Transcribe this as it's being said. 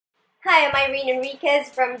Hi, I'm Irene Enriquez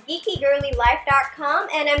from GeekyGirlyLife.com,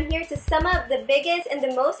 and I'm here to sum up the biggest and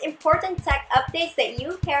the most important tech updates that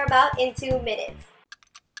you care about in 2 minutes.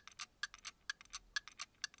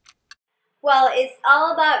 Well, it's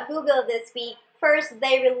all about Google this week. First,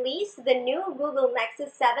 they released the new Google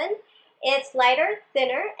Nexus 7. It's lighter,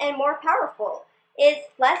 thinner, and more powerful. It's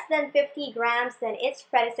less than 50 grams than its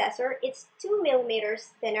predecessor. It's 2 millimeters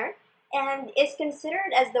thinner, and is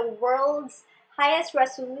considered as the world's highest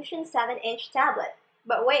resolution 7-inch tablet.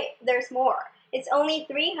 But wait, there's more. It's only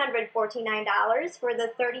 $349 for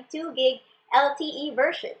the 32 gig LTE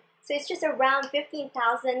version, so it's just around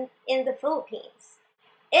 $15,000 in the Philippines.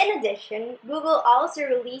 In addition, Google also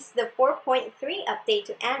released the 4.3 update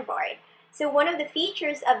to Android. So one of the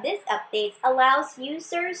features of this update allows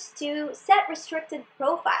users to set restricted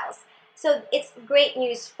profiles. So it's great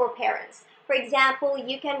news for parents. For example,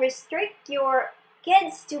 you can restrict your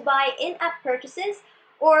kids to buy in-app purchases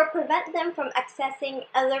or prevent them from accessing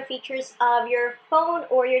other features of your phone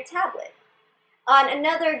or your tablet. On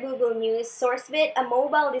another Google news, SourceBit, a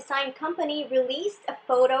mobile design company, released a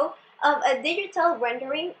photo of a digital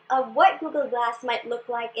rendering of what Google Glass might look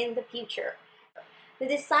like in the future. The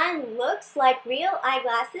design looks like real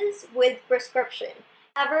eyeglasses with prescription.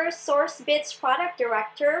 However, SourceBit's product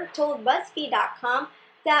director told BuzzFeed.com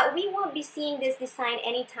that we won't be seeing this design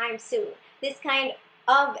anytime soon. This kind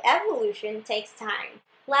of evolution takes time.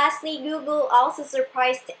 Lastly, Google also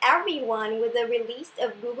surprised everyone with the release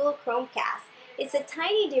of Google Chromecast. It's a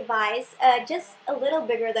tiny device, just a little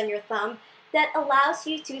bigger than your thumb, that allows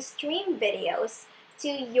you to stream videos to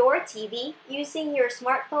your TV using your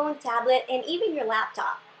smartphone, tablet, and even your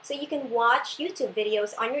laptop. So you can watch YouTube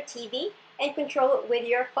videos on your TV and control it with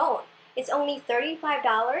your phone. It's only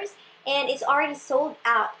 $35 and it's already sold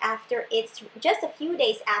out after it's just a few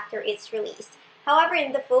days after it's released. However,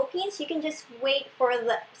 in the Philippines, you can just wait for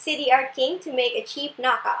the CDR King to make a cheap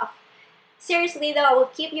knockoff. Seriously though, I will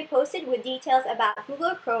keep you posted with details about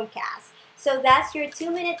Google Chromecast. So that's your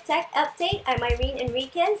 2-minute tech update. I'm Irene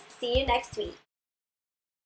Enriquez. See you next week.